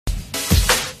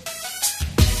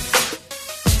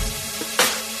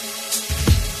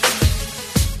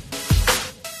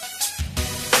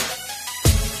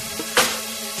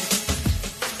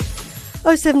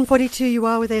0742, you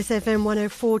are with SFM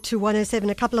 104 to 107.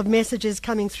 A couple of messages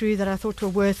coming through that I thought were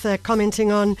worth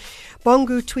commenting on.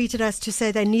 Bongu tweeted us to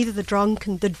say they're neither the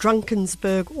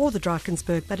Drankensberg or the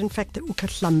Drakensberg, but in fact the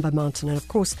Ukuhlamba Mountain. And of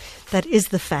course, that is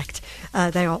the fact.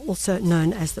 They are also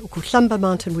known as the Ukuhlamba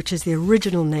Mountain, which is the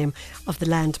original name of the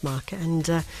landmark. And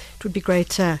it would be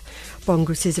great,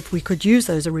 Bongu says, if we could use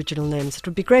those original names. It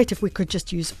would be great if we could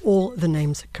just use all the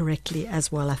names correctly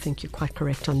as well. I think you're quite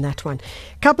correct on that one.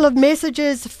 A couple of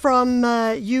messages from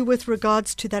you with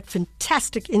regards to that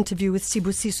fantastic interview with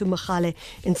Sibusiso Mokhale.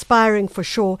 Inspiring for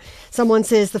sure. Someone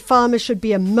says the farmer should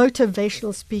be a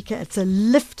motivational speaker. It's a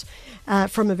lift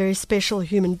from a very special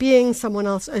human being. Someone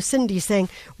else, Cindy, saying,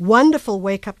 wonderful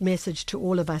wake-up message to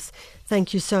all of us.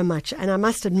 Thank you so much. And I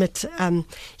must admit,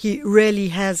 he really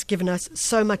has given us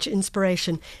so much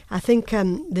inspiration. I think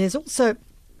there's also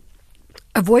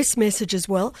a voice message as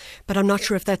well, but I'm not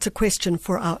sure if that's a question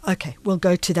for our... Okay, we'll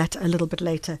go to that a little bit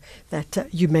later, that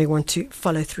you may want to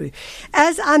follow through.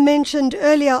 As I mentioned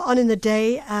earlier on in the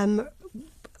day,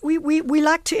 we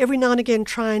like to every now and again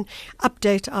try and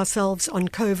update ourselves on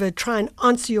COVID, try and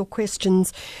answer your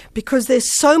questions, because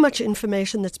there's so much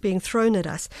information that's being thrown at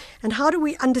us. And how do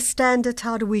we understand it?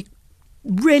 How do we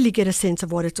really get a sense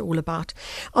of what it's all about?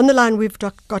 On the line, we've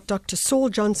got Dr. SAUL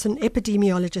Johnson,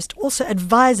 epidemiologist, also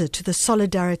advisor to the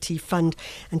Solidarity Fund,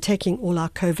 and taking all our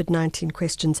COVID-19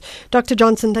 questions. Dr.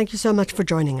 Johnson, thank you so much for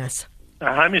joining us.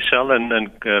 Hi, Michelle,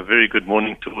 and very good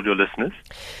morning to all your listeners.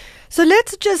 So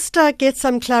let's just get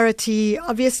some clarity.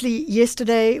 Obviously,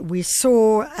 yesterday we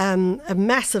saw a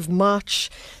massive march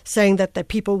saying that the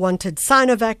people wanted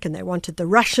Sinovac and they wanted the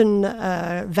Russian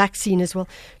vaccine as well.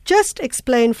 Just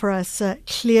explain for us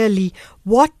clearly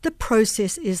what the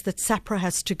process is that SAPRA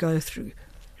has to go through.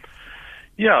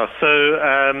 Yeah,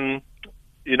 so,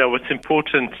 what's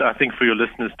important, I think, for your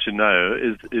listeners to know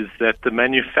is that the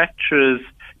manufacturers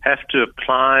have to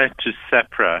apply to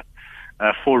SAPRA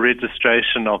for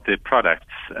registration of their products.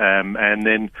 And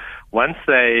then once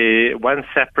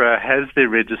SAPRA has their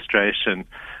registration,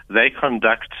 they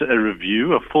conduct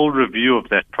a full review of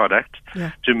that product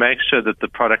to make sure that the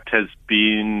product has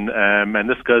been, and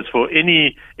this goes for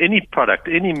any product,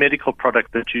 any medical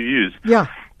product that you use. Yeah.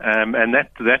 And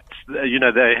that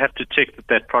they have to check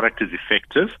that product is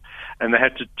effective, and they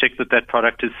have to check that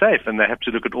product is safe, and they have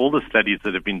to look at all the studies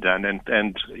that have been done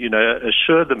and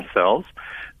assure themselves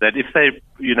that if they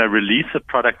release a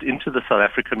product into the South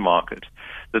African market,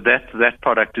 that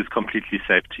product is completely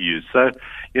safe to use. So,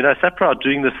 SAPRA are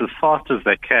doing this as fast as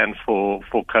they can for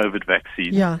COVID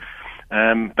vaccines. Yeah.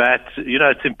 But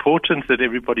it's important that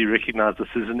everybody recognize this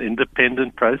is an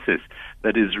independent process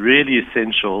that is really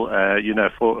essential,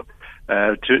 to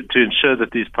ensure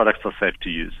that these products are safe to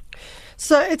use.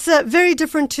 So it's very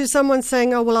different to someone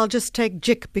saying, "Oh, well, I'll just take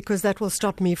JIC because that will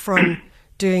stop me from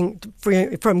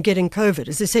from getting COVID,"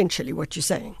 is essentially what you're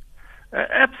saying.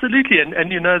 Absolutely, and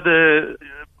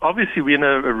obviously we're in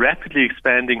a rapidly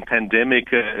expanding pandemic.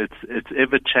 It's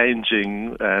ever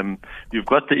changing. You've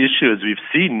got the issue, as we've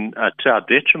seen, to our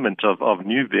detriment of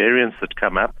new variants that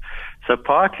come up. So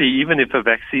partly, even if a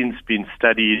vaccine's been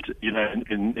studied,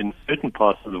 in certain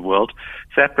parts of the world,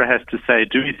 SAPRA has to say,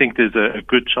 do we think there's a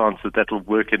good chance that will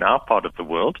work in our part of the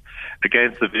world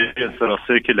against the variants that are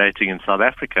circulating in South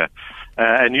Africa?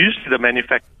 And usually the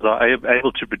manufacturers are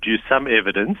able to produce some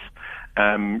evidence,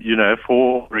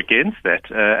 for or against that,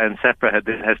 and SAPRA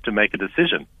has to make a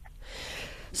decision.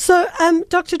 So,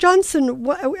 Dr. Johnson,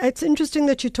 it's interesting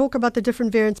that you talk about the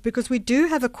different variants, because we do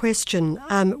have a question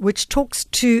which talks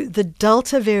to the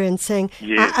Delta variant, saying,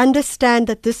 yes, I understand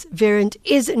that this variant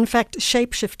is in fact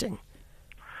shape-shifting.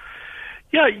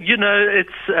 Yeah,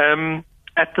 it's...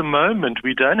 At the moment,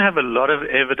 we don't have a lot of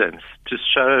evidence to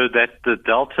show that the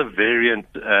Delta variant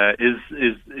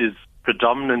is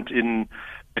predominant in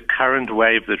the current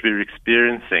wave that we're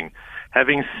experiencing.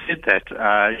 Having said that,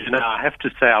 I have to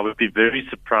say I would be very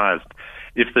surprised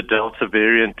if the Delta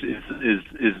variant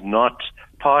is not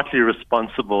partly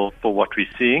responsible for what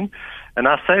we're seeing. And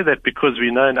I say that because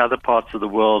we know in other parts of the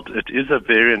world it is a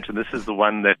variant, and this is the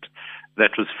one that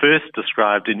was first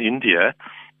described in India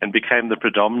and became the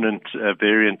predominant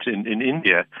variant in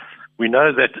India. We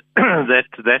know that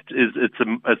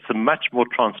it's a much more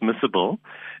transmissible.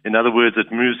 In other words,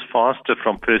 it moves faster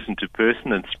from person to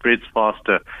person and spreads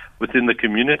faster within the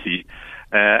community.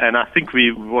 And I think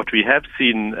what we have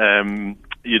seen,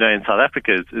 in South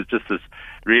Africa is just this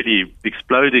really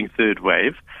exploding third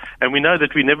wave. And we know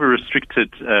that we never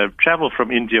restricted travel from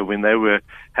India when they were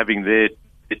having their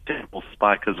terrible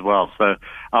spike as well. So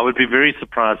I would be very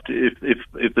surprised if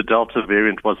the Delta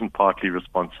variant wasn't partly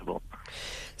responsible.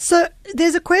 So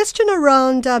there's a question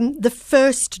around the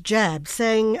first jab,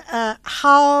 saying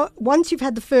how once you've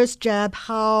had the first jab,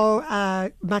 how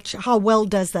well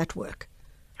does that work?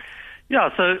 Yeah,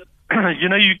 so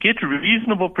you get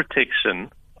reasonable protection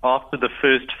after the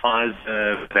first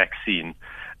Pfizer vaccine.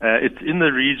 It's in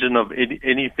the region of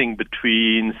anything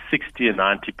between 60 and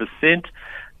 90%.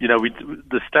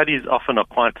 The studies often are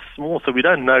quite small, so we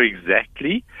don't know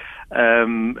exactly.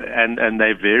 And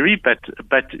they vary,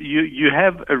 but you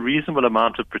have a reasonable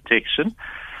amount of protection.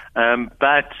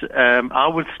 But I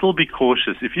would still be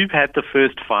cautious. If you've had the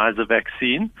first Pfizer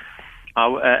vaccine,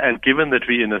 and given that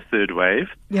we're in a third wave,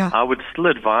 I would still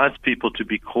advise people to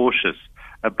be cautious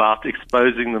about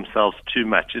exposing themselves too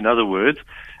much. In other words,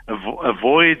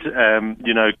 avoid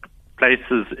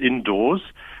places indoors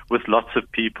with lots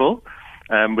of people.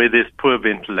 Where there's poor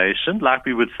ventilation, like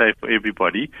we would say for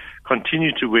everybody,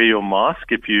 continue to wear your mask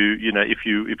if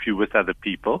you're with other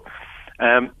people.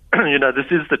 This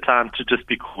is the time to just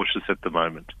be cautious at the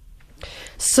moment.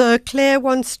 So Claire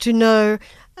wants to know.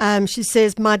 She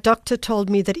says, "My doctor told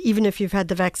me that even if you've had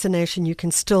the vaccination, you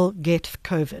can still get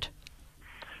COVID."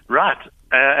 Right,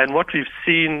 and what we've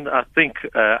seen, I think,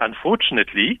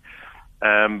 unfortunately,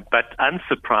 but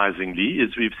unsurprisingly,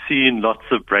 is we've seen lots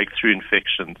of breakthrough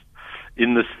infections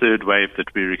in this third wave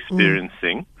that we're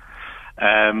experiencing.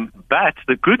 But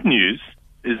the good news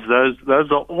is those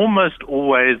are almost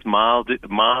always mild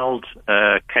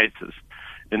cases.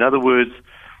 In other words,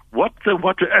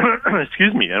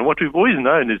 excuse me, and what we've always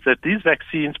known is that these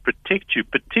vaccines protect you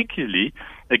particularly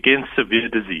against severe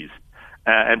disease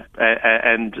and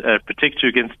protect you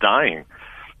against dying.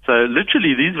 So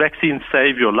literally these vaccines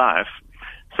save your life.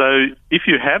 So if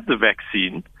you have the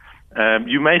vaccine,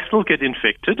 you may still get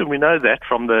infected, and we know that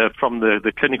from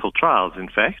the clinical trials, in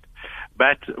fact.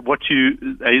 But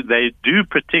they do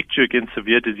protect you against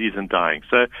severe disease and dying.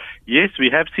 So yes, we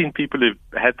have seen people who've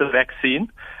had the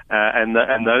vaccine, and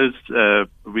those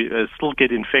we still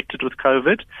get infected with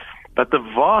COVID. But the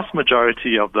vast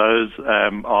majority of those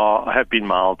have been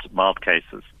mild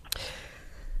cases.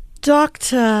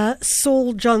 Dr.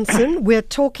 Saul Johnson, we're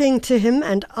talking to him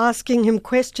and asking him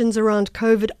questions around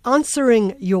COVID,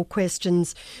 answering your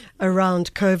questions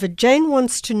around COVID. Jane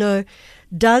wants to know,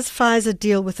 does Pfizer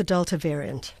deal with the Delta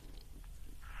variant?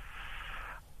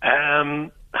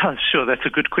 Sure, that's a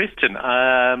good question.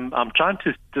 I'm trying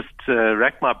to just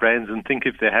rack my brains and think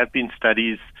if there have been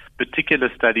particular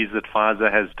studies that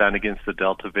Pfizer has done against the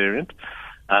Delta variant.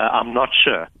 I'm not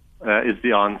sure, is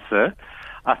the answer.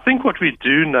 I think what we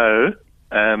do know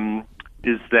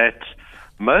is that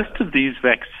most of these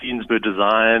vaccines were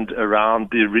designed around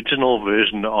the original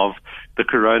version of the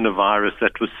coronavirus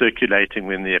that was circulating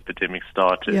when the epidemic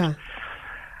started. Yeah.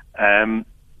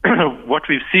 What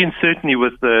we've seen certainly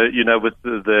with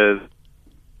the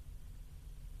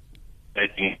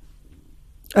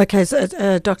Okay,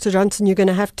 so Dr. Johnson, you're going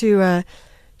to have to.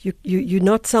 You're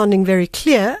not sounding very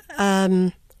clear.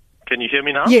 Can you hear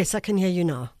me now? Yes, I can hear you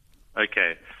now.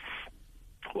 Okay.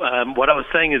 What I was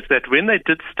saying is that when they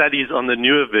did studies on the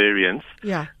newer variants,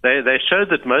 they showed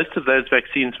that most of those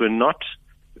vaccines were not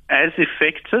as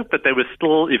effective, but they were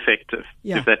still effective,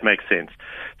 if that makes sense.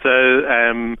 So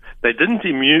they didn't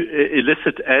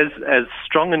elicit as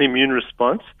strong an immune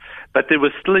response, but there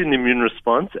was still an immune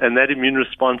response, and that immune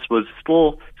response was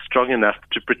still strong enough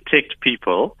to protect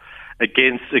people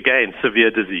against, again,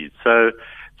 severe disease. So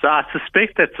I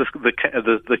suspect that's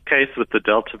the case with the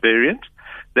Delta variant,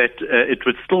 that it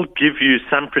would still give you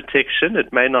some protection.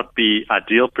 It may not be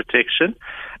ideal protection,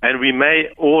 and we may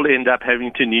all end up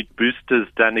having to need boosters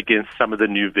done against some of the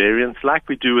new variants, like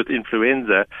we do with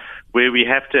influenza, where we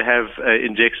have to have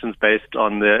injections based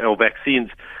on or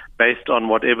vaccines based on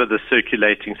whatever the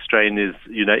circulating strain is,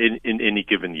 in any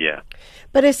given year.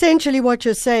 But essentially what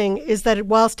you're saying is that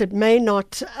whilst it may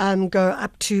not go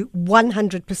up to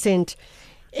 100%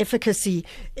 efficacy,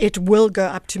 it will go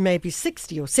up to maybe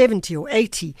 60 or 70 or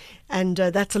 80, and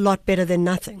that's a lot better than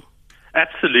nothing.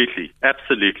 Absolutely.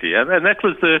 And that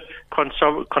was the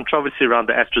controversy around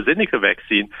the AstraZeneca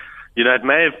vaccine. It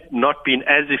may have not been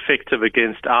as effective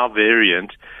against our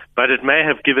variant, but it may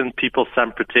have given people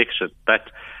some protection.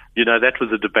 But, that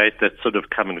was a debate that's sort of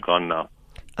come and gone now.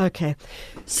 Okay.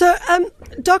 So,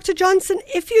 Dr. Johnson,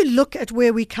 if you look at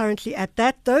where we're currently at,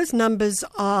 those numbers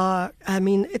are,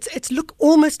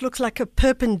 almost looks like a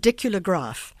perpendicular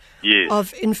graph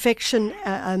of infection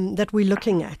that we're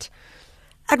looking at.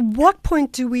 At what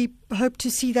point do we hope to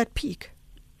see that peak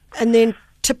and then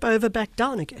tip over back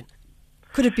down again?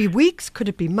 Could it be weeks? Could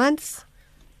it be months?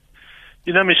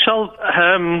 Michelle,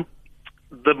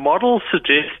 the model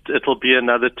suggests it'll be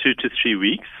another 2 to 3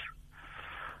 weeks.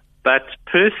 But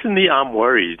personally, I'm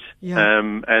worried. Yeah.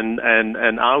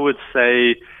 And I would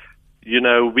say,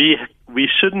 we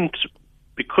shouldn't,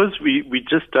 because we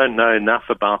just don't know enough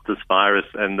about this virus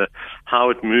and how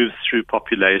it moves through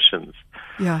populations.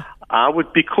 Yeah. I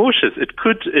would be cautious. It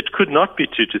could not be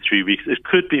 2 to 3 weeks. It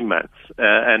could be months.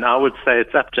 And I would say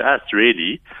it's up to us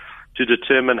really to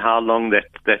determine how long that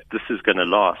this is going to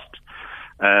last.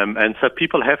 And so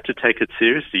people have to take it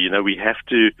seriously. We have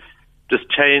to just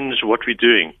change what we're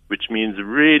doing, which means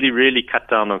really, really cut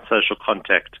down on social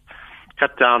contact,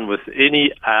 cut down with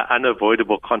any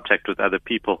unavoidable contact with other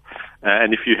people.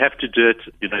 And if you have to do it,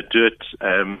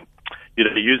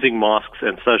 using masks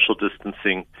and social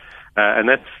distancing. And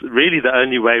that's really the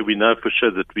only way we know for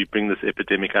sure that we bring this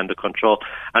epidemic under control.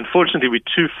 Unfortunately, we're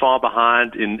too far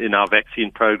behind in our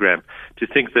vaccine program to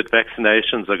think that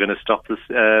vaccinations are going to stop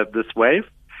this wave.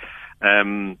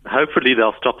 Hopefully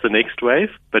they'll stop the next wave,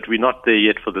 but we're not there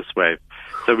yet for this wave.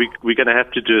 So we're going to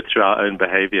have to do it through our own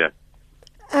behavior.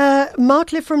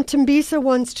 Martle from Tembisa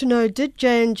wants to know, did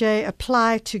J&J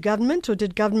apply to government or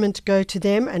did government go to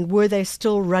them, and were they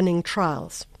still running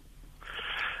trials?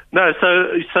 No, so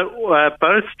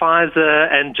both Pfizer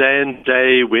and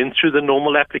J&J went through the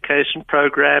normal application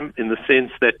program in the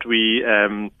sense that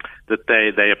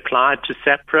they applied to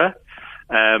SAPRA.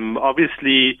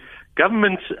 Obviously,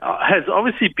 government has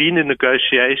obviously been in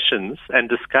negotiations and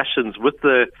discussions with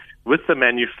the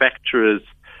manufacturers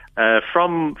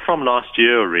from last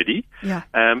year already,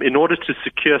 in order to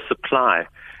secure supply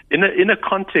in a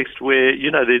context where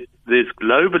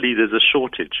there's a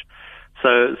shortage.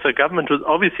 So government was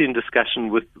obviously in discussion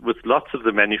with lots of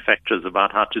the manufacturers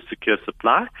about how to secure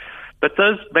supply, but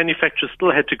those manufacturers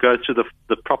still had to go through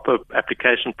the proper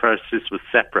application process with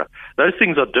SAPRA. Those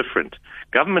things are different.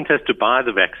 Government has to buy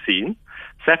the vaccine.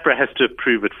 SAPRA has to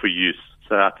approve it for use.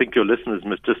 So I think your listeners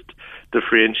must just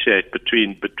differentiate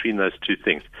between those two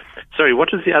things. Sorry, what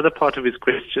was the other part of his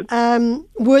question?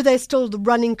 Were they still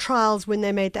running trials when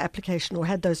they made the application, or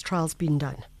had those trials been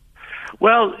done?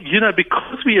 Well,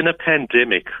 because we're in a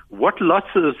pandemic,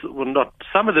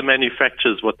 some of the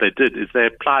manufacturers, what they did is they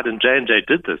applied, and J&J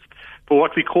did this, for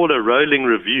what we call a rolling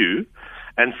review,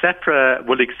 and SAPRA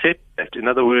will accept that. In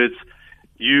other words,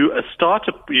 you start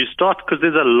because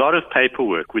there's a lot of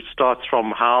paperwork which starts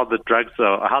from how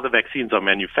the vaccines are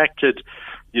manufactured,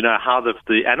 how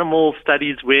the animal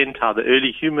studies went, how the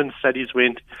early human studies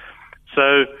went.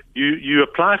 So you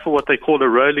apply for what they call a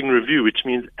rolling review, which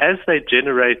means as they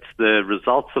generate the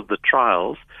results of the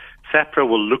trials, SAPRA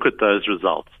will look at those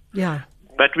results. Yeah.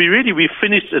 But we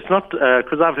finished. It's not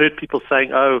because I've heard people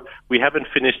saying, "Oh, we haven't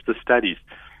finished the studies."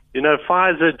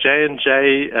 Pfizer,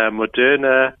 J&J,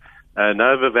 Moderna,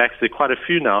 Novavax. There are quite a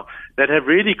few now that have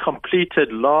really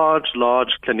completed large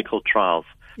clinical trials.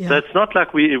 Yeah. So it's not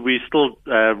like we're still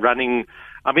running.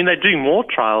 I mean, they're doing more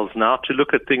trials now to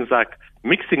look at things like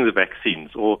mixing the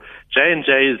vaccines, or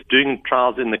J&J is doing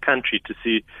trials in the country to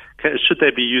see should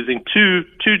they be using two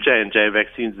J&J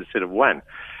vaccines instead of one.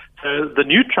 So the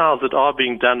new trials that are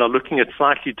being done are looking at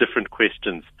slightly different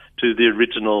questions to the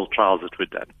original trials that were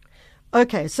done.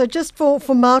 Okay, so just for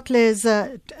Martle's,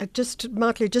 just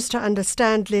to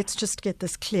understand, let's just get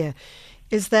this clear,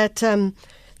 is that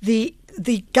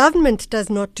the government does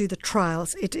not do the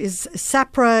trials. It is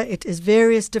SAPRA, it is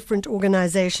various different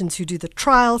organizations who do the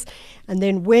trials, and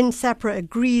then when SAPRA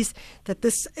agrees that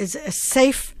this is a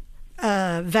safe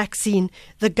vaccine,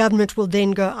 the government will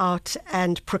then go out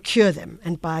and procure them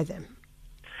and buy them.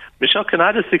 Michelle, can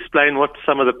I just explain what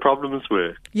some of the problems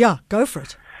were? Yeah, go for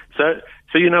it. So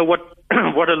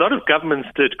what a lot of governments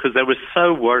did, because they were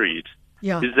so worried,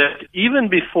 is that even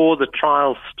before the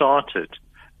trials started,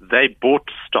 they bought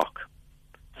stock.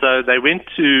 So they went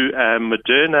to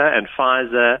Moderna and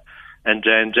Pfizer and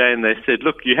J&J, and they said,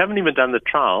 look, you haven't even done the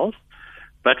trials,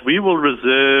 but we will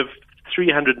reserve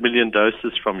 300 million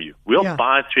doses from you. We'll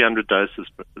buy 300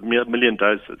 million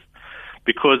doses,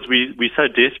 because we're so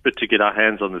desperate to get our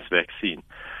hands on this vaccine.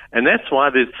 And that's why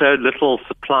there's so little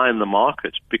supply in the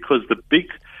market, because the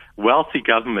big wealthy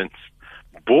governments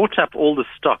bought up all the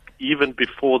stock even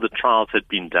before the trials had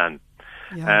been done.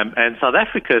 Yeah. And South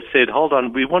Africa said, hold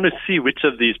on, we want to see which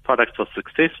of these products are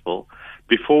successful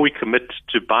before we commit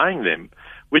to buying them,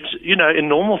 which, in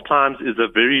normal times is a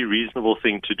very reasonable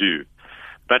thing to do.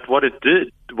 But what it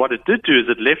did do is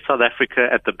it left South Africa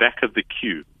at the back of the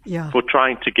queue for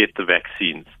trying to get the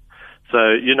vaccines. So,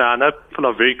 I know people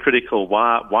are very critical.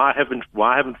 Why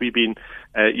haven't we been,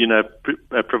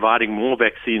 providing more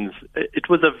vaccines? It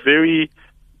was a very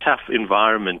tough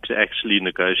environment to actually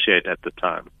negotiate at the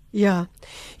time. Yeah.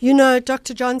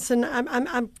 Dr. Johnson,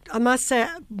 I must say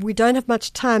we don't have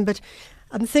much time, but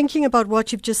I'm thinking about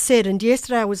what you've just said. And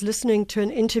yesterday I was listening to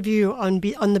an interview on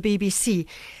the BBC.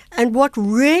 And what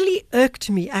really irked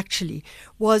me, actually,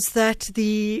 was that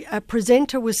the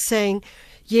presenter was saying,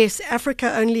 yes,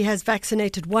 Africa only has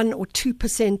vaccinated 1 or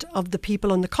 2% of the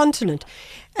people on the continent.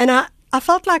 And I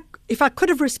felt like if I could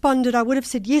have responded, I would have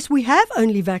said, yes, we have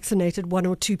only vaccinated 1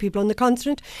 or 2 people on the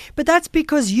continent, but that's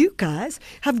because you guys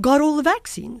have got all the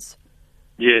vaccines.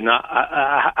 Yeah, no,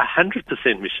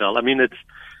 100%, Michelle. I mean,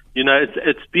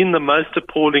 it's been the most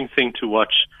appalling thing to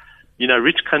watch.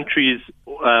 Rich countries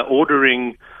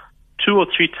ordering 2 or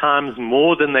 3 times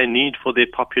more than they need for their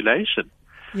population.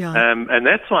 Yeah. And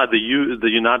that's why the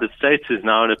United States is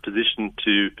now in a position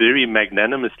to very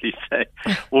magnanimously say,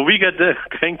 well, we're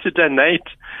going to donate,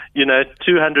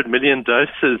 200 million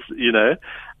doses,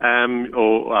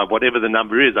 or whatever the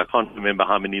number is. I can't remember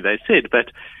how many they said,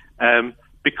 but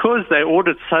because they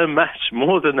ordered so much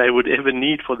more than they would ever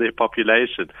need for their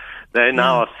population, they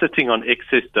now are sitting on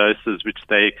excess doses which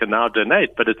they can now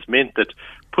donate. But it's meant that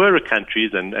poorer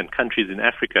countries and countries in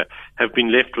Africa have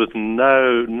been left with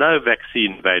no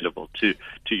vaccine available to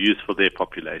use for their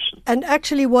population. And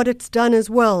actually what it's done as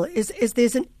well is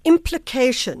there's an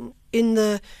implication in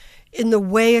the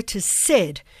way it is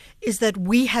said is that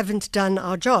we haven't done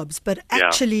our jobs, but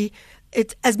actually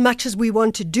it's as much as we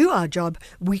want to do our job,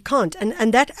 we can't.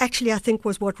 And that actually, I think,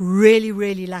 was what really,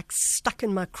 really stuck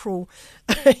in my craw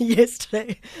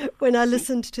yesterday when I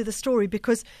listened to the story,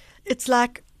 because it's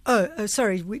like,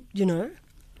 sorry,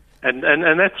 And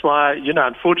that's why,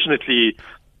 unfortunately,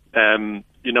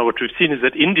 what we've seen is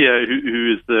that India,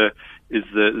 who is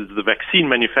the vaccine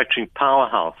manufacturing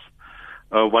powerhouse,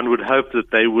 one would hope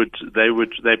that they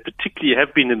particularly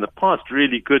have been in the past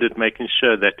really good at making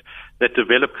sure that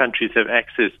developed countries have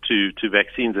access to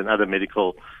vaccines and other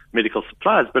medical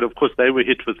supplies. But of course, they were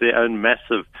hit with their own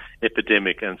massive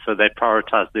epidemic, and so they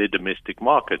prioritized their domestic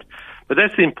market. But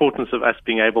that's the importance of us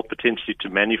being able potentially to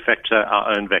manufacture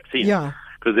our own vaccines,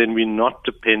 because then we're not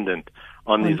dependent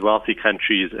on these wealthy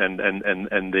countries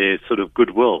and their sort of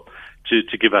goodwill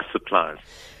to give us supplies.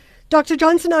 Dr.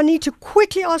 Johnson, I need to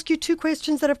quickly ask you 2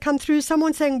 questions that have come through.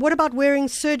 Someone saying, what about wearing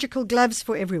surgical gloves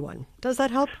for everyone? Does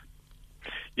that help?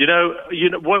 What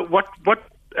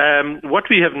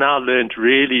we have now learned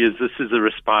really is this is a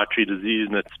respiratory disease,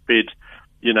 and it's spread,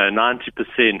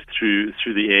 90% through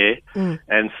the air.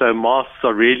 And so masks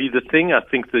are really the thing. I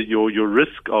think that your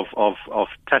risk of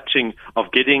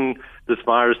getting this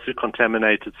virus through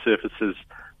contaminated surfaces,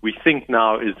 we think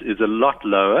now is a lot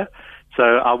lower. So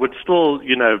I would still,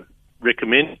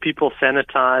 recommend people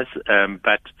sanitize,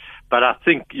 but I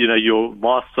think, your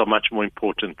masks are much more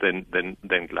important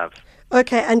than gloves.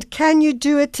 Okay, and can you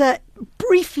do it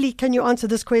briefly? Can you answer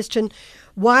this question?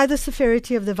 Why the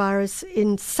severity of the virus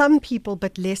in some people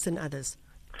but less in others?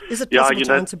 Is it possible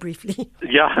to answer briefly?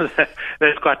 Yeah,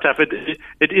 that's quite tough.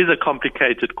 It is a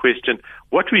complicated question.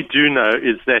 What we do know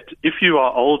is that if you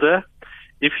are older,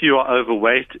 if you are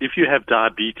overweight, if you have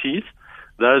diabetes,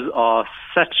 those are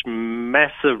such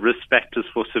massive risk factors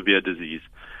for severe disease.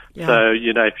 Yeah. So,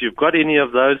 if you've got any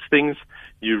of those things,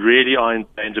 you really are in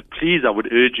danger. Please, I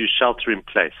would urge you, shelter in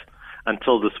place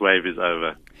until this wave is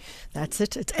over. That's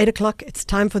it. It's 8 o'clock. It's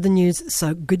time for the news.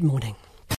 So good morning.